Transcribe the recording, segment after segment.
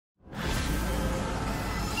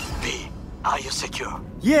Are you secure?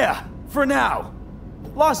 Yeah, for now.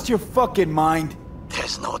 Lost your fucking mind?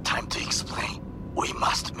 There's no time to explain. We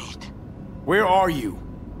must meet. Where are you?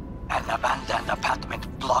 An abandoned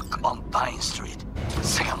apartment block on Pine Street.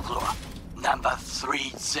 Second floor. Number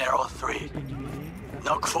 303.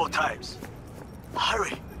 Knock 4 times.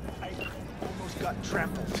 Hurry. I almost got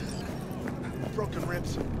trampled. Broken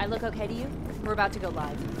ribs. I look okay to you? We're about to go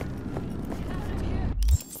live.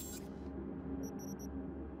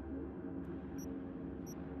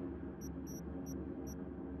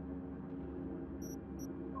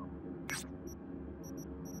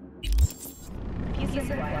 Pieces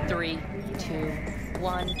 3, 2,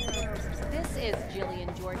 1. This is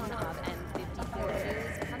Jillian Jordan of N54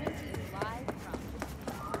 News coming to you live from...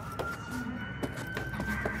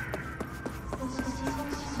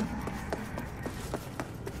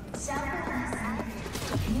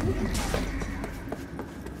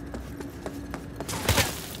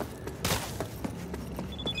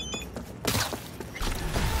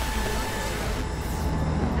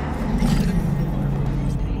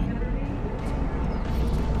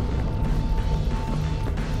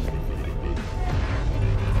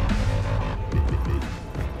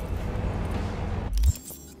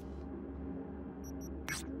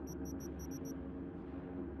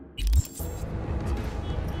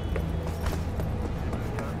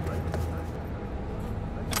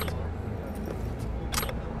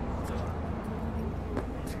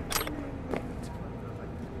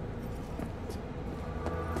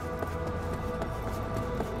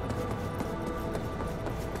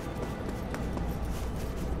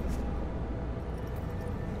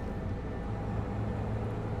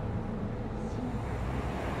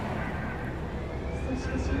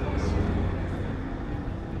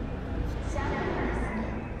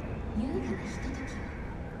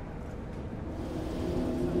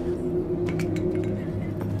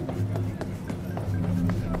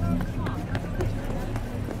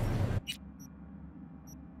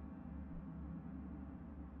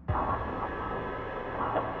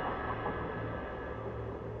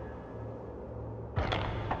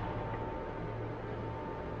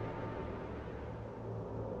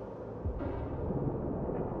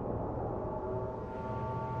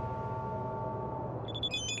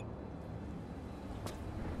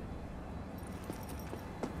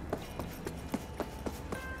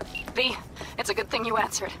 V, it's a good thing you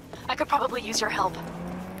answered. I could probably use your help.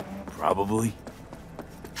 Probably.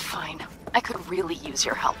 Fine. I could really use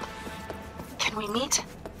your help. Can we meet?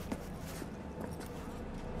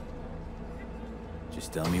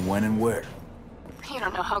 Just tell me when and where. You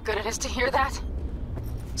don't know how good it is to hear that.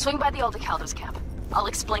 Swing by the Aldecaldos camp. I'll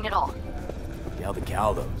explain it all. The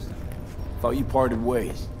Aldecaldos? Thought you parted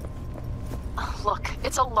ways. Look,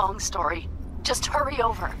 it's a long story. Just hurry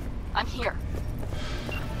over. I'm here.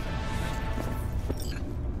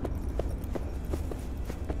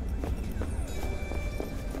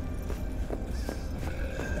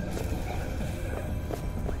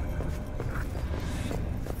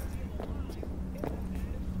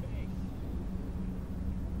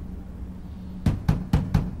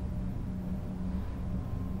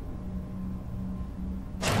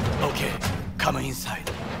 Okay, come inside.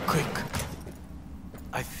 Quick.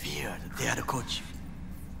 I feared they had caught you.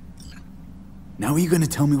 Now are you gonna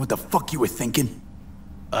tell me what the fuck you were thinking?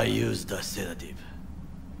 I used a sedative.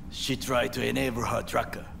 She tried to enable her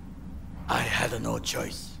tracker. I had no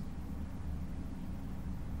choice.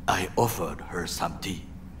 I offered her some tea.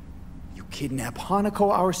 You kidnap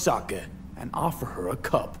Hanako Arasaka and offer her a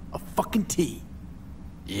cup of fucking tea.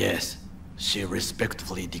 Yes, she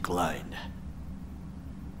respectfully declined.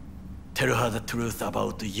 Tell her the truth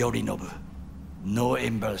about Yorinobu. No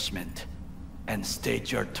embellishment. And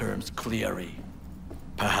state your terms clearly.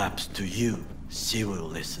 Perhaps to you, she will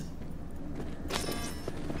listen.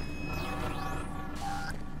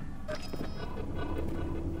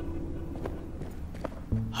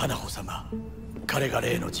 Hanako-sama, 彼が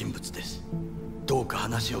例の人物です。どうか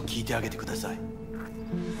話を聞いてあげてください。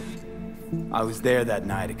I was there that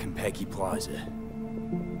night at Konpeki Plaza.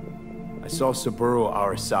 I saw Saburo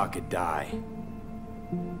Arasaka die.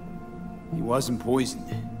 He wasn't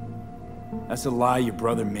poisoned. That's a lie your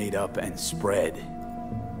brother made up and spread.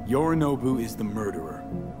 Yorinobu is the murderer.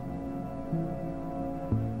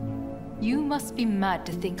 You must be mad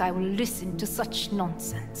to think I will listen to such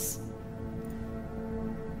nonsense.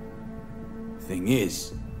 Thing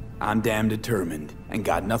is, I'm damn determined and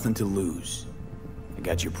got nothing to lose. I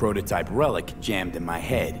got your prototype relic jammed in my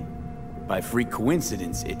head. By freak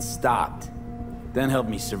coincidence, it stopped. Then helped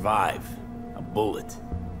me survive. A bullet.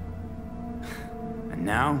 And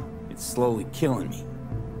now, it's slowly killing me.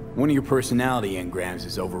 One of your personality engrams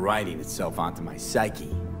is overriding itself onto my psyche.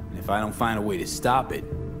 And if I don't find a way to stop it,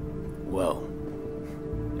 well,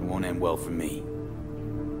 it won't end well for me.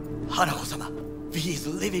 Hanako-sama, he is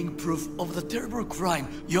living proof of the terrible crime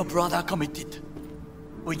your brother committed.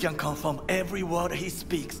 We can confirm every word he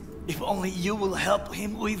speaks, if only you will help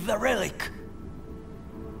him with the relic.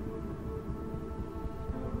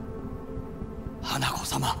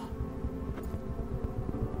 Hanako-sama.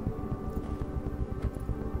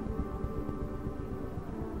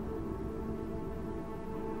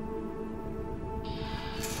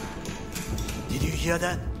 Did you hear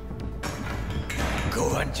that?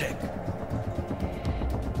 Go and check.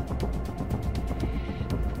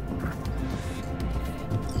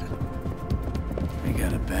 I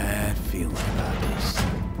got a bad feeling about this.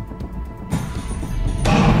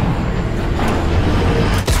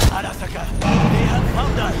 Arasaka, they have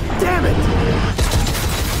found us! Damn it!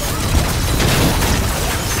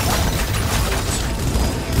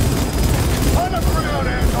 On the ground,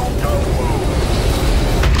 asshole! Don't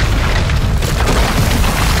move!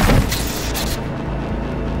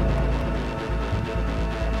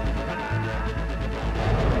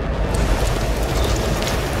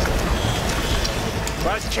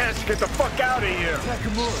 Last chance to get the fuck out of here!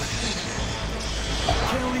 Nakamura!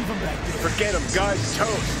 Can't leave him back there. Forget him, guy's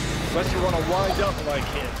toast. Unless you want to wind up like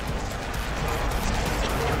him.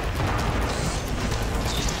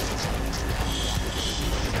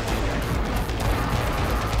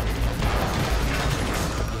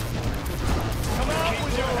 Come on,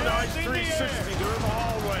 with your hands in the air. 360, they're in the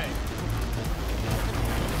hallway.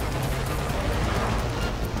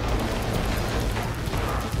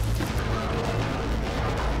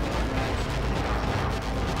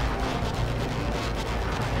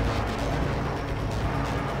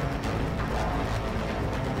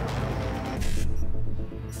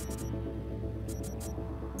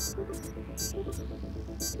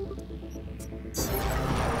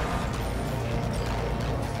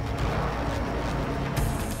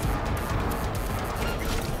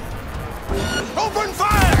 Open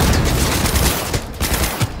fire!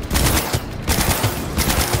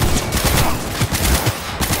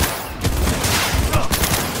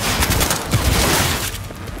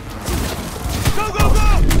 Go, go, go!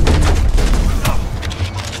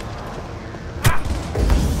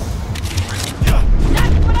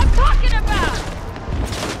 That's what I'm talking about!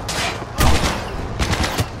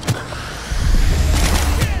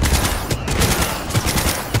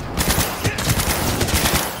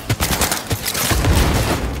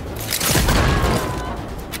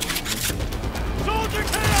 Soldier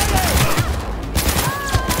cannon!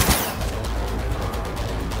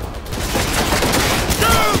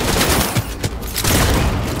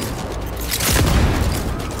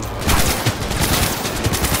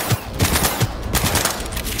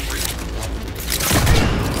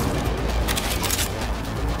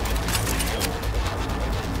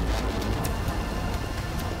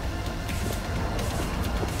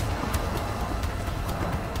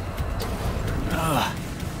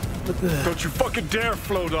 Don't you fucking dare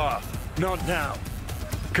float off. Not now.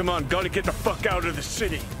 Come on, gotta get the fuck out of the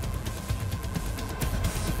city.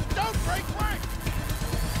 Don't break rank!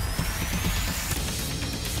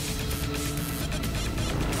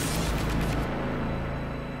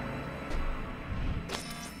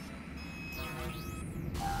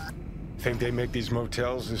 Think they make these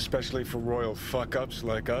motels especially for royal fuck-ups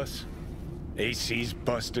like us? AC's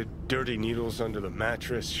busted, dirty needles under the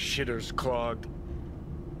mattress, shitters clogged.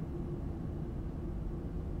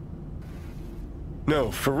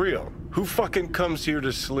 No, for real. Who fucking comes here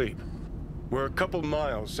to sleep? We're a couple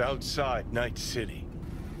miles outside Night City.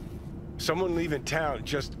 Someone leaving town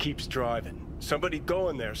just keeps driving. Somebody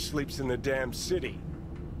going there sleeps in the damn city.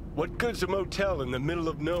 What good's a motel in the middle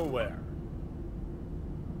of nowhere?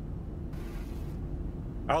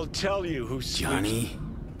 I'll tell you who sleeps... Johnny,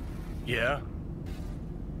 Yeah?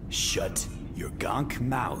 shut your gonk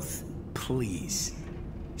mouth, please.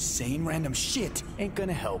 Saying random shit ain't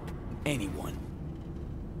gonna help anyone.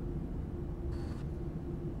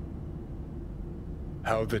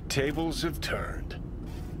 How the tables have turned.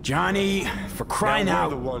 Johnny, for crying now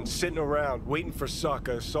out. we're the ones sitting around waiting for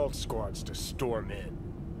Saka assault squads to storm in.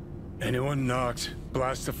 Anyone knocks,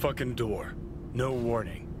 blast the fucking door. No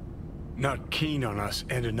warning. Not keen on us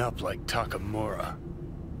ending up like Takamura.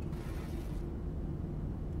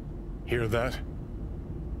 Hear that?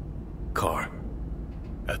 Car.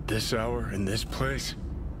 At this hour, in this place?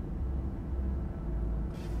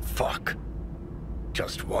 Fuck.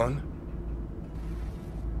 Just one?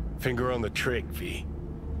 Finger on the trig, V.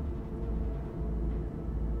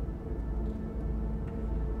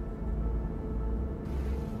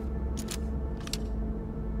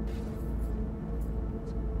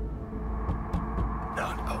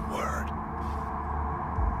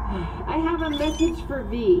 have a message for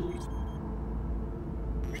V.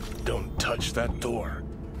 Don't touch that door.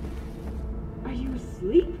 Are you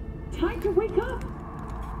asleep? Time to wake up!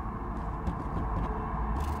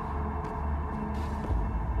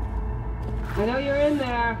 I know you're in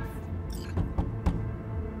there.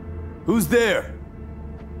 Who's there?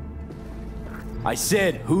 I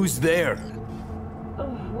said, who's there? Oh,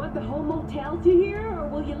 want the whole motel to hear, or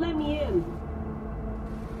will you let me in?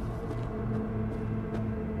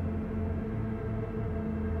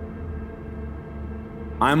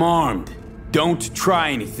 I'm armed. Don't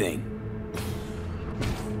try anything.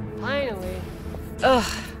 Finally.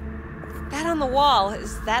 Ugh. That on the wall,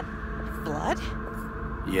 is that blood?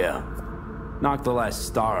 Yeah. Knocked the last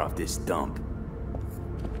star off this dump.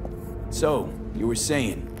 So, you were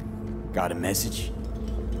saying, got a message?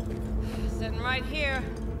 Sitting right here.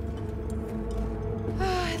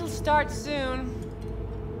 It'll start soon.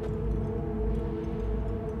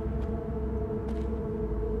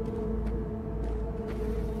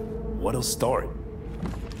 What'll start?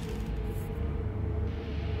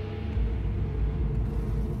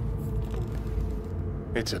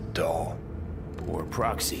 It's a doll. Or a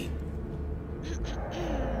proxy.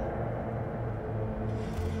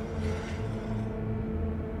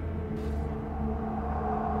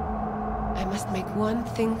 I must make one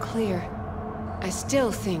thing clear. I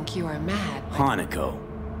still think you are mad. Hanako.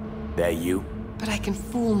 That you? But I can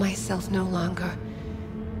fool myself no longer.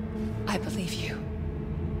 I believe you.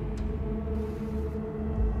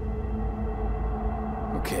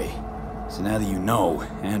 Okay. So now that you know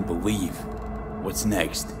and believe, what's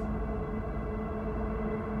next?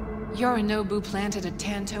 Yorinobu planted a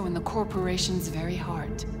Tanto in the corporation's very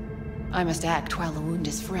heart. I must act while the wound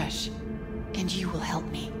is fresh. And you will help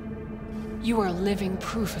me. You are living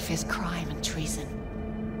proof of his crime and treason.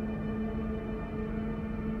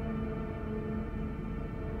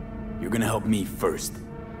 You're gonna help me first.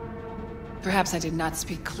 Perhaps I did not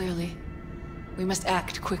speak clearly. We must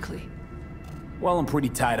act quickly. Well, I'm pretty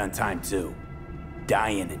tight on time, too.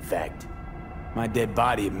 Dying, in fact. My dead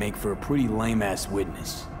body would make for a pretty lame-ass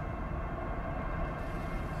witness.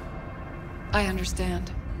 I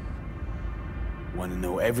understand. Want to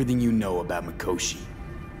know everything you know about Mikoshi.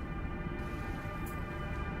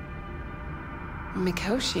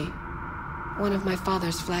 Mikoshi? One of my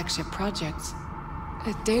father's flagship projects.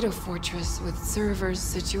 A data fortress with servers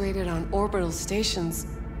situated on orbital stations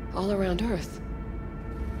all around Earth.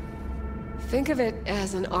 Think of it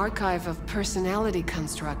as an archive of personality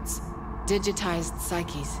constructs, digitized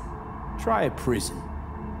psyches. Try a prison.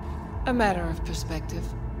 A matter of perspective.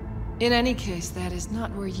 In any case, that is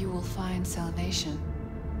not where you will find salvation.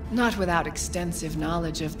 Not without extensive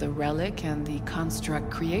knowledge of the relic and the construct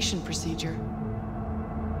creation procedure.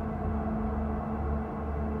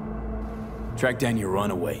 Track down your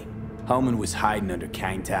runaway. Hellman was hiding under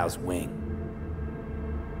Kang Tao's wing.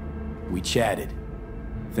 We chatted.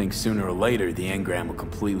 Think sooner or later the engram will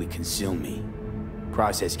completely consume me.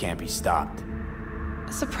 Process can't be stopped.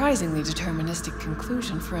 A surprisingly deterministic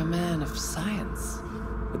conclusion for a man of science.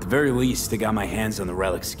 At the very least, I got my hands on the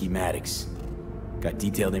relic schematics. Got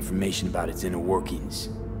detailed information about its inner workings.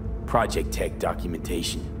 Project tech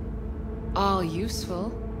documentation. All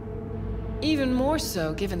useful. Even more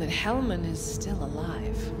so given that Hellman is still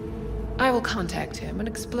alive. I will contact him and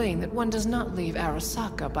explain that one does not leave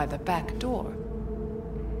Arasaka by the back door.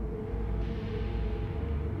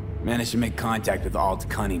 Managed to make contact with Alt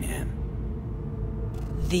Cunningham.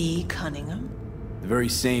 The Cunningham? The very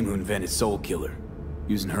same who invented Soul Killer.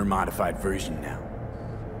 Using her modified version now.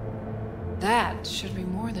 That should be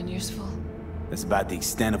more than useful. That's about the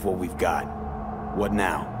extent of what we've got. What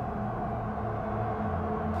now?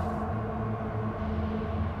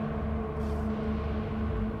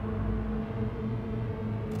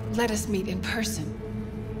 Let us meet in person.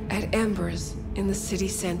 At Embers, in the city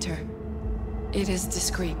center. It is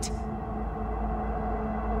discreet.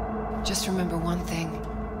 Just remember one thing.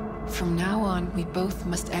 From now on, we both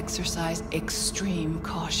must exercise extreme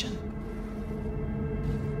caution.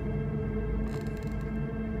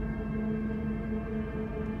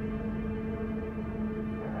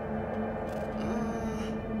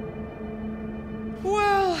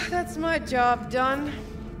 Well, that's my job done.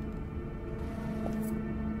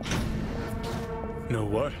 Know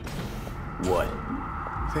what? What?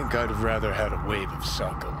 Think I'd have rather had a wave of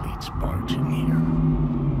Saka elites barge in here.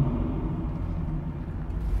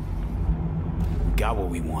 Got what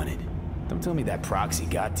we wanted. Don't tell me that proxy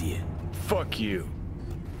got to you. Fuck you.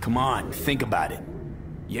 Come on, think about it.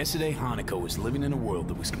 Yesterday, Hanako was living in a world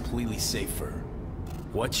that was completely safe for her.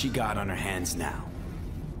 What's she got on her hands now?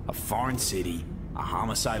 A foreign city, a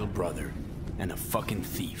homicidal brother, and a fucking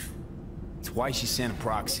thief. That's why she sent a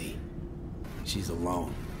proxy. She's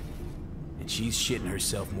alone. And she's shitting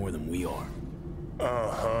herself more than we are.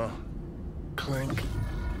 Uh-huh. Clink.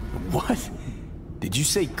 What? Did you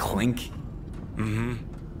say clink? Mm-hmm.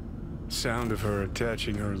 Sound of her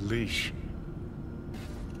attaching her leash.